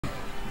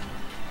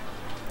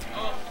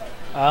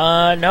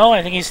No,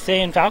 I think he's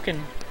staying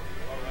Falcon.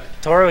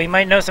 Toro, he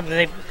might know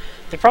something.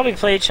 They probably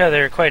play each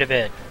other quite a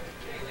bit.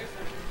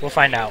 We'll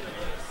find out.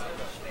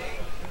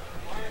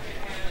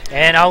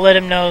 And I'll let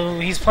him know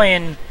he's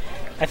playing.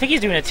 I think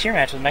he's doing a tier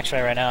match with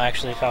Mexray right now,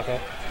 actually, Falco.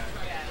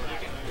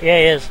 Yeah,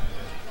 he is.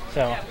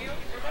 So.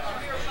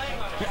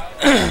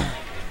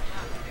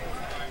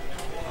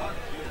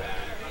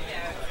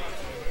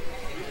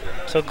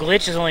 So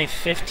Glitch is only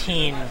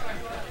 15,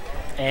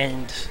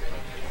 and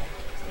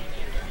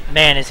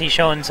man, is he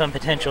showing some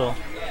potential.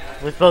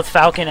 With both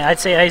Falcon, I'd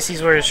say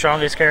Icy's were his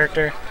strongest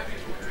character,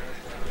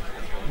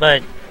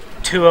 but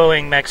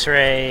 2-0ing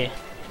Mexray.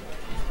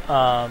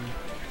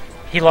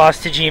 He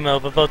lost to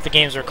Gmo, but both the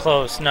games were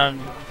close.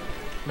 None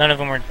of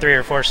them were 3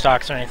 or 4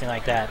 stocks or anything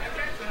like that.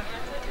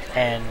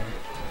 And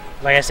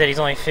like I said, he's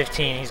only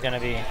 15. He's gonna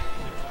be.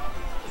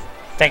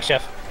 Thanks,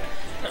 Jeff.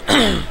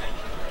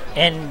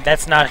 And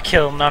that's not a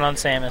kill, not on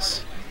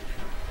Samus.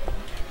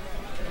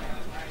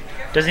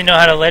 Does he know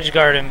how to ledge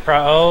guard him?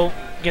 Oh,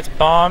 gets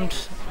bombed.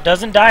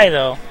 Doesn't die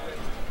though.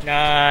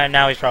 Nah,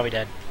 now he's probably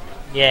dead.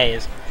 Yeah, he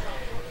is.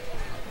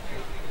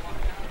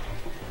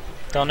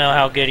 Don't know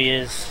how good he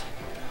is.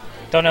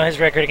 Don't know his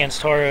record against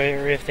Toro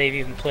or if they've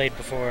even played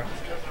before.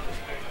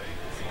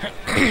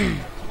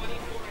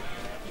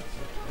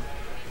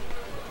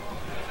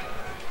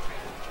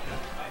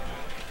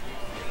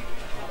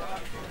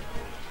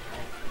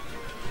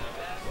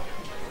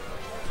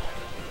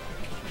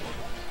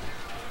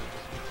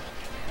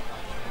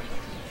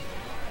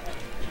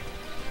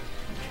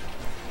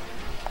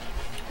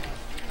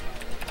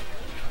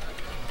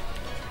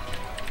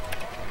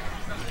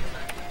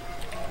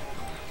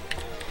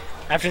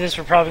 After this,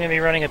 we're probably going to be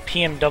running a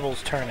PM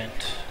doubles tournament.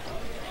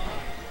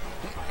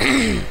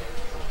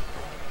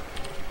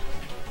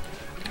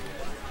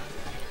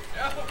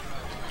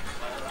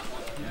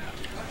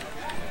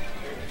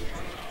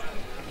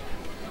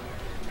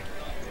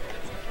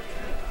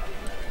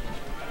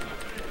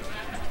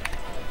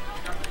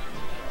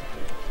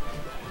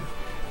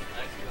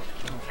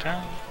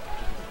 Okay.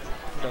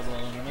 Double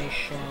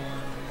elimination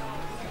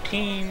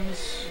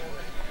teams.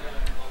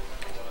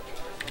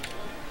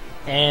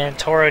 And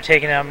Toro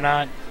taking it, I'm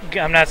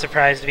not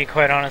surprised, to be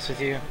quite honest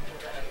with you.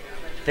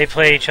 They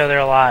play each other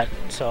a lot,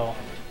 so.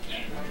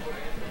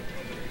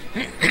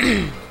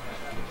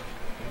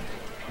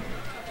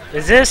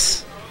 Is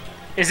this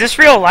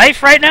real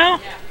life right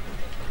now?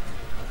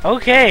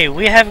 Okay,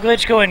 we have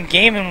Glitch going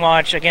Game &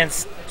 Watch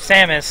against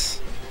Samus.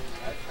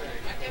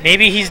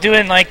 Maybe he's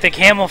doing like the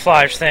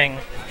camouflage thing.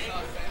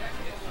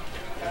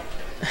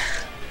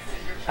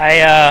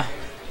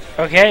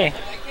 Okay.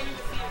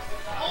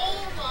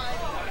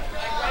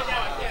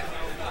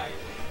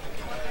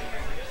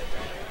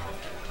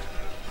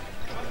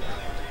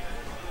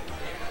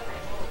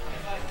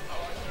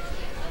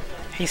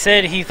 He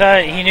said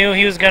he knew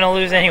he was going to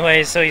lose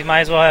anyways, so he might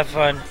as well have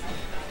fun.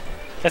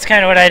 That's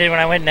kind of what I did when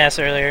I went Ness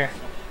earlier.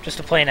 Just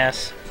to play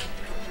Ness.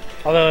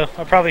 Although,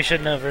 I probably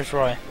shouldn't have versus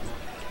Roy.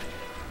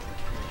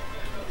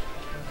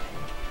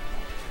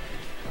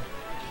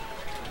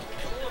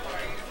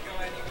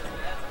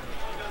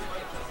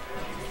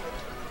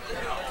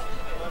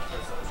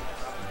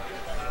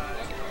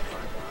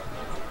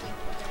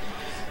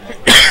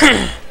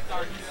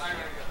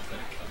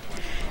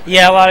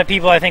 Yeah, a lot of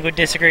people I think would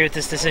disagree with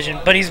this decision,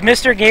 but he's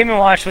Mr. Game &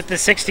 Watch with the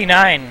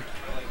 69.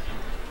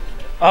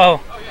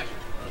 Oh.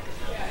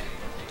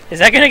 Is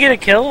that going to get a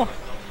kill?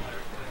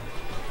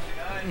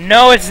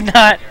 No, it's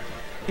not.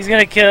 He's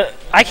going to kill.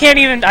 I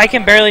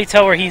can barely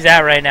tell where he's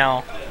at right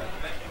now.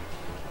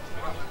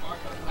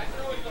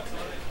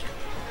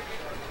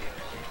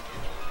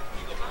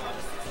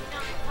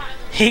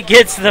 He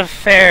gets the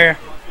fair.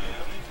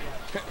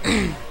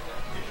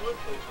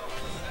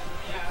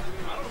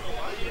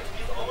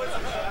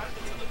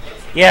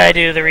 Yeah, I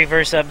do the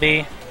reverse up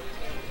B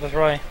with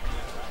Roy.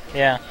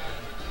 Yeah.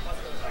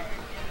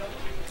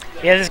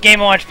 Yeah, this Game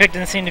 & Watch pick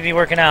doesn't seem to be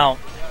working out.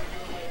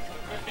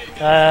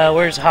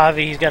 Where's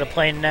Javi? He's got to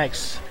play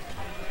next.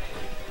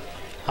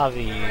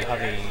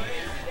 Javi.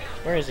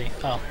 Where is he?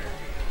 Oh.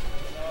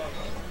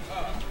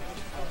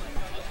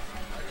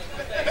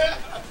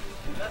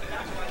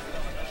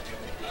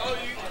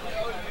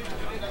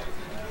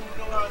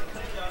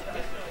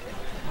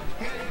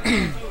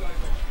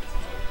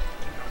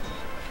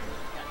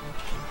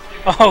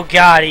 Oh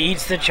god, he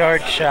eats the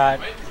charge shot.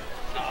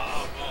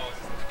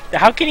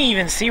 How can he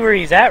even see where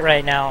he's at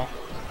right now?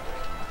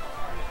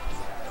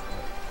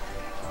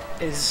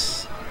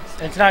 It's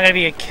not gonna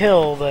be a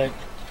kill, but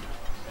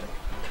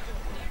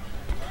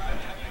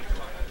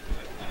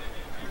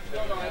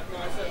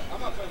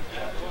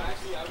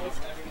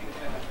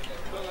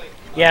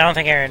yeah, I don't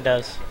think Aaron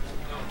does.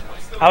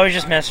 I was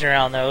just messing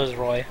around though, it was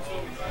Roy.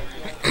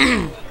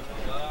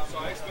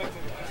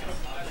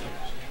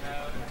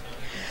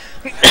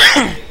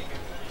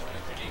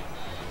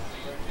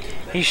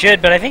 He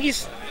should, but I think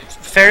he's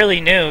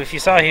fairly new. If you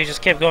saw, he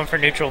just kept going for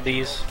neutral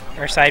Bs.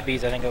 Or side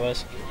Bs, I think it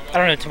was. I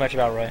don't know too much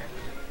about Roy.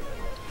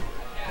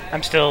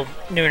 I'm still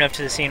new enough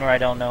to the scene where I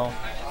don't know.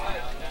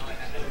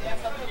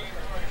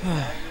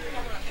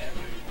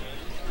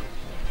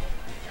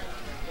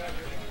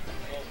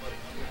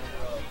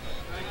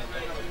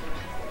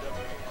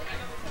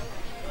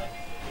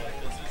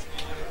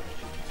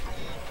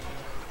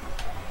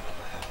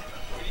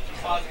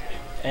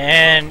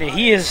 And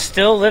he is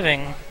still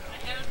living.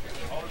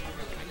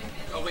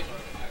 Oh, wait.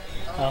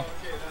 Oh.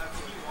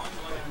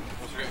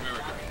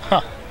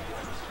 Huh.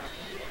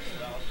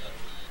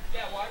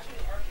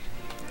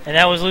 And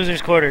that was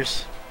Loser's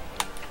Quarters.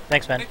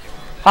 Thanks, man.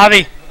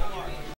 Javi.